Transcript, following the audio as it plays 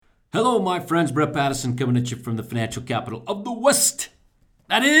Hello, my friends. Brett Pattison coming at you from the financial capital of the West.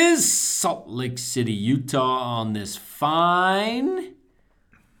 That is Salt Lake City, Utah, on this fine,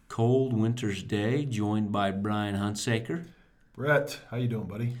 cold winter's day, joined by Brian Hunsaker. Brett, how you doing,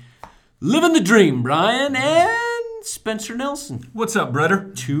 buddy? Living the dream, Brian, and Spencer Nelson. What's up,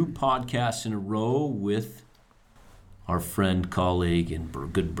 Bretter? 2 podcasts in a row with our friend, colleague, and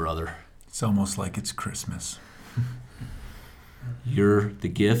good brother. It's almost like it's Christmas. You're the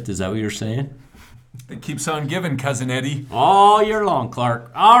gift, is that what you're saying? It keeps on giving, Cousin Eddie. All year long,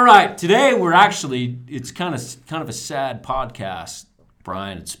 Clark. All right, today it's kind of a sad podcast,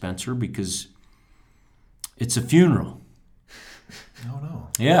 Brian and Spencer, because it's a funeral. No.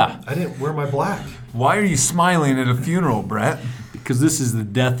 Yeah. I didn't wear my black. Why are you smiling at a funeral, Brett? Because this is the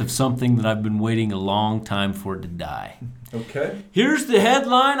death of something that I've been waiting a long time for it to die. Okay. Here's the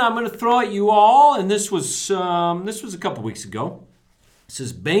headline I'm going to throw at you all, and this was a couple weeks ago. It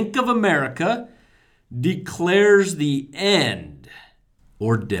says, Bank of America declares the end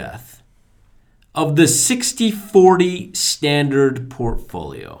or death of the 60/40 standard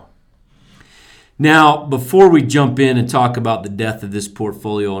portfolio. Now, before we jump in and talk about the death of this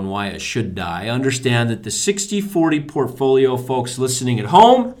portfolio and why it should die, understand that the 60/40 portfolio, folks listening at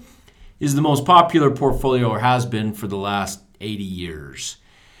home, is the most popular portfolio or has been for the last 80 years.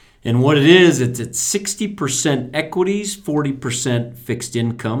 And what it is, it's at 60% equities, 40% fixed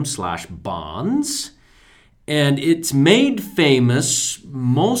income / bonds. And it's made famous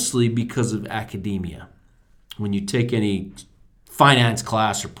mostly because of academia. When you take any finance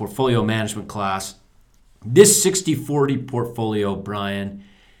class or portfolio management class, this 60/40 portfolio, Brian,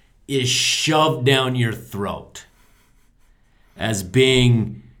 is shoved down your throat as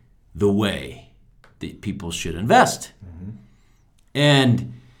being the way that people should invest. Mm-hmm.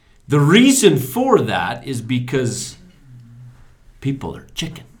 And the reason for that is because people are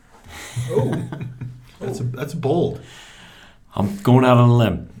chicken. Oh, that's bold. I'm going out on a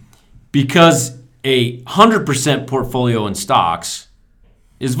limb. Because a 100% portfolio in stocks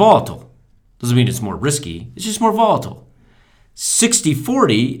is volatile. Doesn't mean it's more risky. It's just more volatile.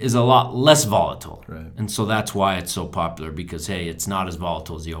 60/40 is a lot less volatile. Right. And so that's why it's so popular because, hey, it's not as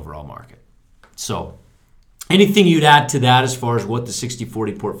volatile as the overall market. So anything you'd add to that as far as what the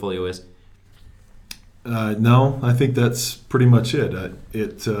 60/40 portfolio is? No, I think that's pretty much it.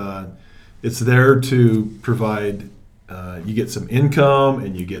 It's there to provide, you get some income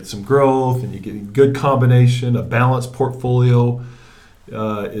and you get some growth and you get a good combination. A balanced portfolio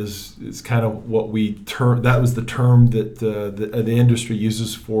is kind of what that was the term that the industry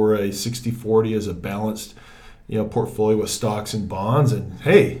uses for a 60/40 as a balanced portfolio with stocks and bonds. And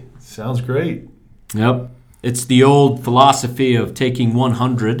hey, sounds great. Yep. It's the old philosophy of taking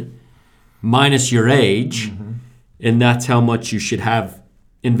 100 minus your age, mm-hmm. and that's how much you should have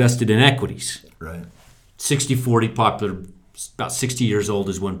invested in equities. Right. 60/40 popular, about 60 years old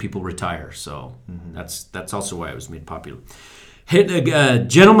is when people retire. So mm-hmm. that's also why it was made popular. A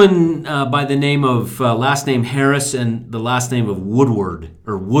gentleman by the name of last name Harris and the last name of Woodard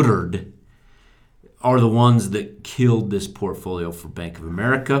are the ones that killed this portfolio for Bank of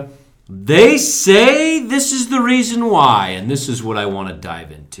America. They say this is the reason why, and this is what I want to dive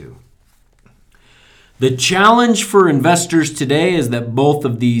into. The challenge for investors today is that both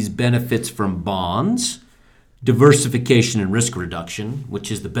of these benefits from bonds, diversification and risk reduction, which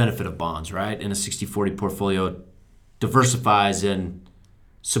is the benefit of bonds, right? In a 60/40 portfolio, diversifies and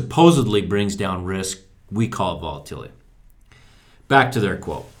supposedly brings down risk. We call it volatility. Back to their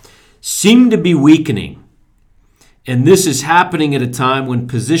quote. Seem to be weakening. And this is happening at a time when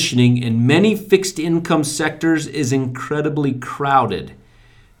positioning in many fixed income sectors is incredibly crowded,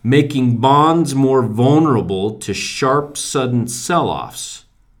 making bonds more vulnerable to sharp, sudden sell-offs.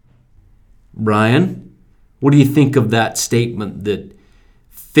 Brian, what do you think of that statement that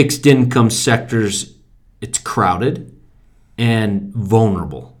fixed income sectors, it's crowded and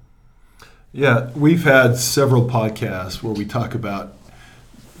vulnerable? Yeah, we've had several podcasts where we talk about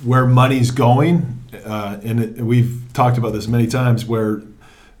where money's going, and we've talked about this many times, where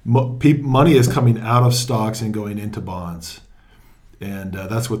money is coming out of stocks and going into bonds, and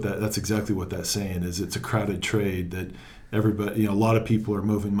that's exactly what that's saying. Is it's a crowded trade that everybody, a lot of people are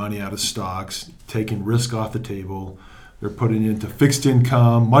moving money out of stocks, taking risk off the table. They're putting it into fixed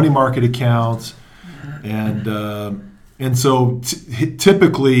income, money market accounts, and so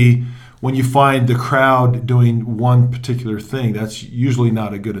typically, when you find the crowd doing one particular thing, that's usually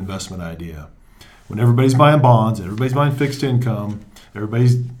not a good investment idea. When everybody's buying bonds, everybody's buying fixed income,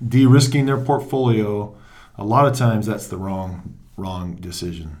 everybody's de-risking their portfolio, a lot of times that's the wrong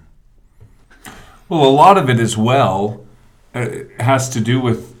decision. Well, a lot of it as well has to do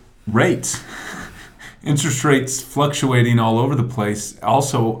with Rates. Interest rates fluctuating all over the place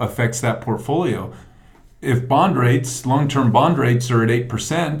also affects that portfolio. If bond rates, long-term bond rates are at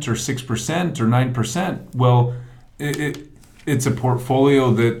 8% or 6% or 9%, well, it's a portfolio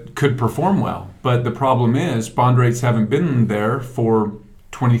that could perform well. But the problem is bond rates haven't been there for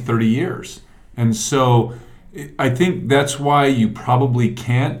 20, 30 years. And so I think that's why you probably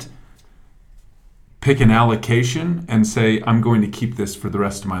can't pick an allocation and say, I'm going to keep this for the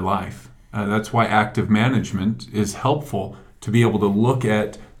rest of my life. That's why active management is helpful, to be able to look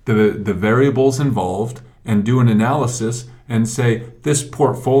at the variables involved and do an analysis and say, this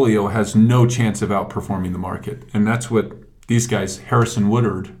portfolio has no chance of outperforming the market. And that's what these guys, Harris and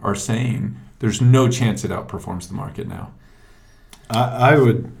Woodard, are saying. There's no chance it outperforms the market now.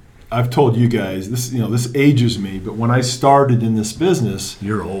 I've told you guys this ages me, but when I started in this business,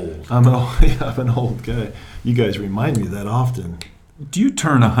 You're old. I'm an old guy. You guys remind me of that often. Do you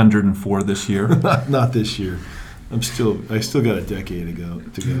turn 104 this year? Not this year. I still got a decade to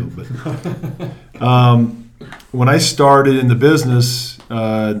go. But when I started in the business,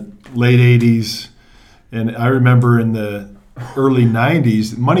 late '80s, and I remember in the early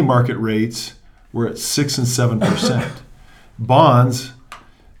 '90s, money market rates were at 6% and 7%. Bonds,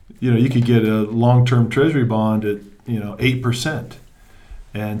 you could get a long-term Treasury bond at 8%,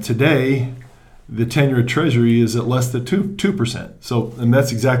 and today the 10-year Treasury is at less than 2%. So, and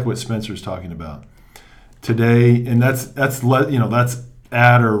that's exactly what Spencer's talking about today, and that's at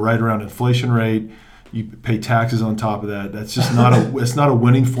or right around inflation rate. You pay taxes on top of that. That's just it's not a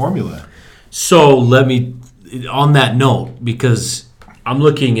winning formula. So let me, on that note, because I'm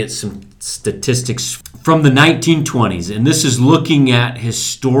looking at some statistics from the 1920s, and this is looking at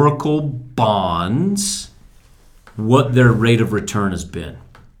historical bonds, what their rate of return has been.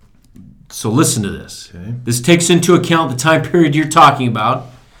 So listen to this. Okay. This takes into account the time period you're talking about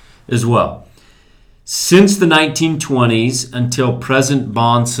as well. Since the 1920s until present,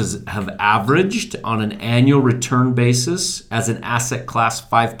 bonds have averaged on an annual return basis as an asset class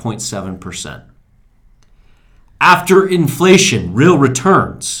 5.7%. After inflation, real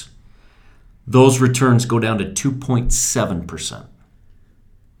returns, those returns go down to 2.7%.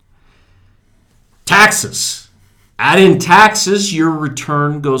 Taxes. Add in taxes, your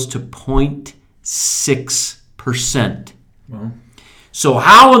return goes to 0.6%. Well, So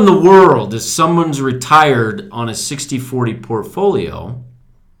how in the world is someone's retired on a 60-40 portfolio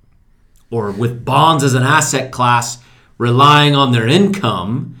or with bonds as an asset class relying on their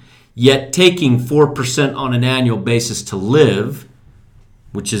income, yet taking 4% on an annual basis to live,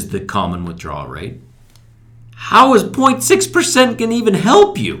 which is the common withdrawal rate? How is 0.6% going to even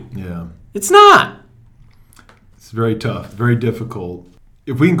help you? Yeah. It's not. It's very tough, very difficult.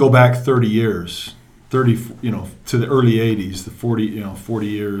 If we can go back 30 years, to the early 80s, the 40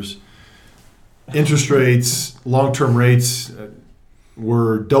 years, interest rates, long-term rates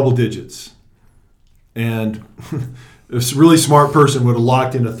were double digits. And a really smart person would have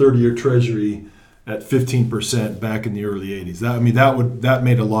locked in a 30-year Treasury at 15% back in the early 80s. That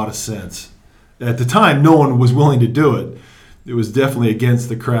made a lot of sense. At the time, no one was willing to do it. It was definitely against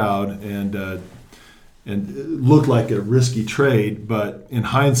the crowd, and it looked like a risky trade, but in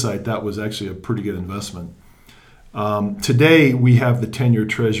hindsight, that was actually a pretty good investment. Today, we have the 10-year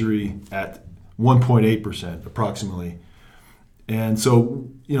Treasury at 1.8% approximately. And so,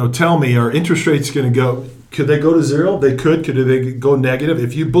 tell me, are interest rates going to go, could they go to zero? They could. Could they go negative?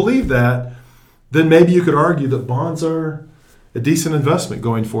 If you believe that, then maybe you could argue that bonds are a decent investment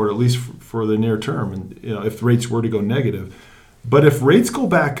going forward, at least for the near term, and if rates were to go negative. But if rates go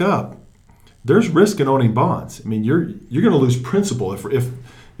back up, there's risk in owning bonds. I mean, you're going to lose principal if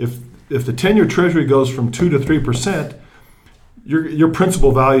the 10-year Treasury goes from 2 to 3%. Your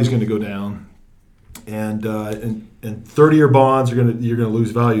principal value is going to go down, and 30-year bonds you're going to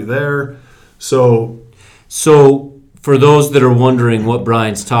lose value there. So for those that are wondering what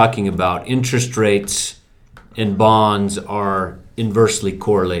Brian's talking about, interest rates and bonds are inversely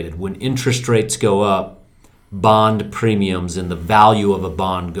correlated. When interest rates go up, bond premiums and the value of a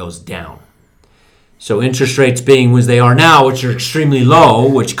bond goes down. So interest rates being as they are now, which are extremely low,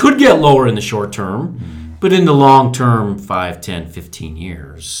 which could get lower in the short term, but in the long term, 5, 10, 15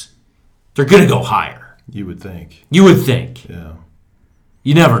 years, they're going to go higher. you would think. You would think. Yeah.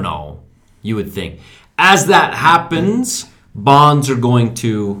 You never know. You would think. As that happens, bonds are going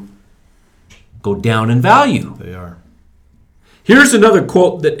to go down in value. They are. Here's another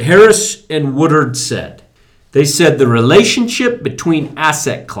quote that Harris and Woodard said. They said the relationship between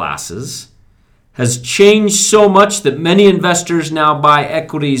asset classes has changed so much that many investors now buy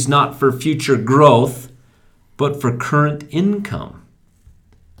equities not for future growth, but for current income.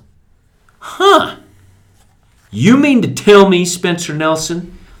 You mean to tell me, Spencer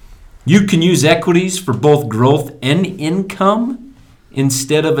Nelson, you can use equities for both growth and income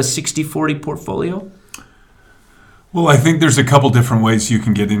instead of a 60-40 portfolio? Well, I think there's a couple different ways you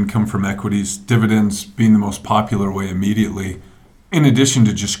can get income from equities, dividends being the most popular way immediately, in addition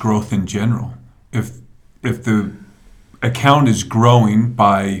to just growth in general. If the account is growing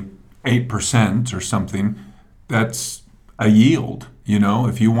by 8% or something, that's a yield.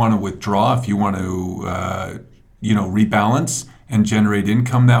 If you want to withdraw, if you want to rebalance and generate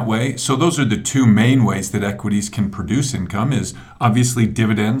income that way. So those are the two main ways that equities can produce income, is obviously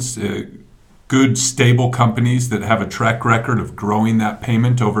dividends, good stable companies that have a track record of growing that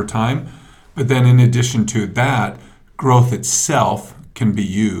payment over time. But then in addition to that, growth itself can be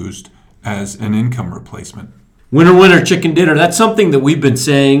used as an income replacement. Winner, winner, chicken dinner. That's something that we've been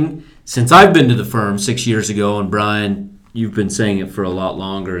saying since I've been to the firm 6 years ago. And Brian, you've been saying it for a lot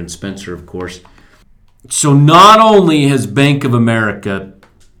longer, and Spencer, of course. So not only has Bank of America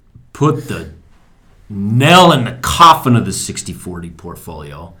put the nail in the coffin of the 60-40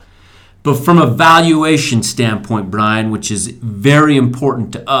 portfolio, but from a valuation standpoint, Brian, which is very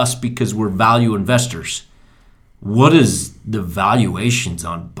important to us because we're value investors, what does the valuations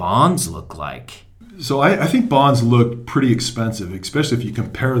on bonds look like? So I think bonds look pretty expensive, especially if you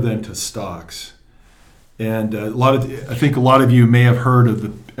compare them to stocks. And I think a lot of you may have heard of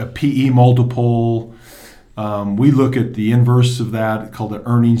a PE multiple. We look at the inverse of that, called the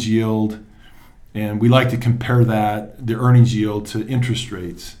earnings yield, and we like to compare the earnings yield to interest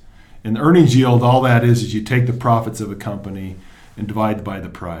rates. And the earnings yield, all that is you take the profits of a company and divide by the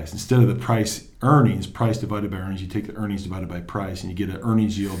price. Instead of the price divided by earnings, you take the earnings divided by price, and you get an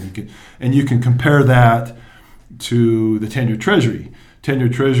earnings yield. And you can compare that to the 10-year Treasury. 10-year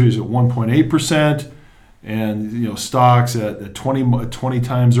Treasury is at 1.8%, and stocks at 20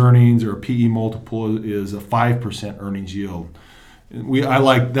 times earnings, or a PE multiple is a 5% earnings yield.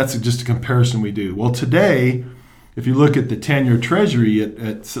 That's just a comparison we do. Well, today, if you look at the 10-year Treasury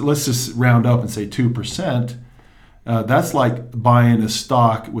at let's just round up and say 2%, that's like buying a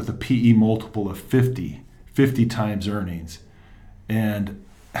stock with a PE multiple of 50 times earnings. And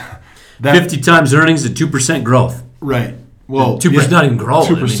that 50 times earnings at 2% growth. Right. Well, 2% not even growth.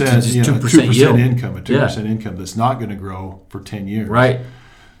 2%, 2% yield. income, a 2% income that's not going to grow for 10 years. Right.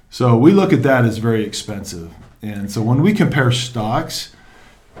 So we look at that as very expensive. And so when we compare stocks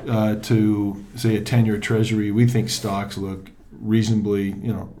to, say, a 10-year Treasury, we think stocks look reasonably,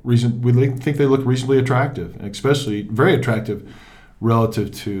 we think they look reasonably attractive, and especially very attractive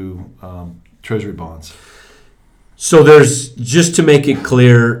relative to Treasury bonds. So there's, just to make it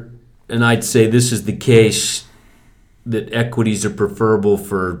clear, and I'd say this is the case, that equities are preferable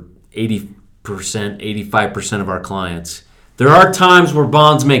for 80%, 85% of our clients. There are times where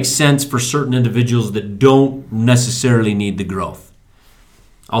bonds make sense for certain individuals that don't necessarily need the growth.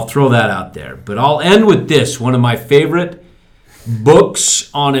 I'll throw that out there. But I'll end with this. One of my favorite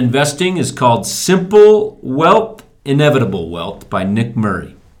books on investing is called Simple Wealth, Inevitable Wealth by Nick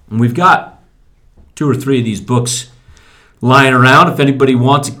Murray. And we've got 2 or 3 of these books lying around. If anybody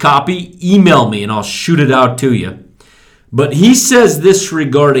wants a copy, email me and I'll shoot it out to you. But he says this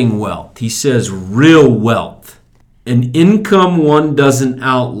regarding wealth. He says real wealth, an income one doesn't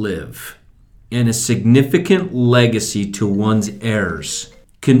outlive, and a significant legacy to one's heirs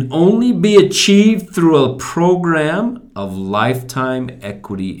can only be achieved through a program of lifetime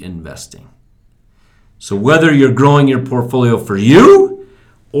equity investing. So whether you're growing your portfolio for you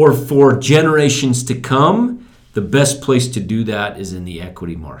or for generations to come, the best place to do that is in the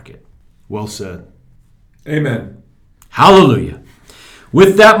equity market. Well said. Amen. Hallelujah.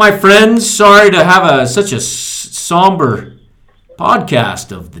 With that, my friends, sorry to have such a somber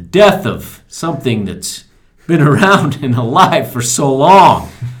podcast of the death of something that's been around and alive for so long.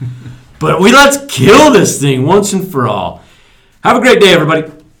 But let's kill this thing once and for all. Have a great day, everybody.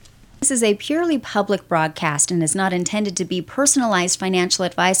 This is a purely public broadcast and is not intended to be personalized financial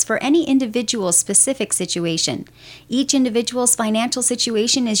advice for any individual's specific situation. Each individual's financial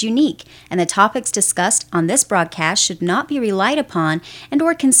situation is unique, and the topics discussed on this broadcast should not be relied upon and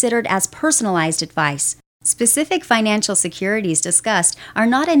or considered as personalized advice. Specific financial securities discussed are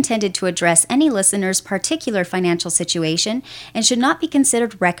not intended to address any listener's particular financial situation and should not be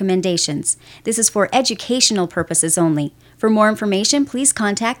considered recommendations. This is for educational purposes only. For more information, please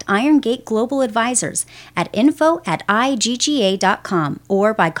contact Iron Gate Global Advisors at info@igga.com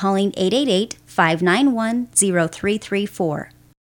or by calling 888-591-0334.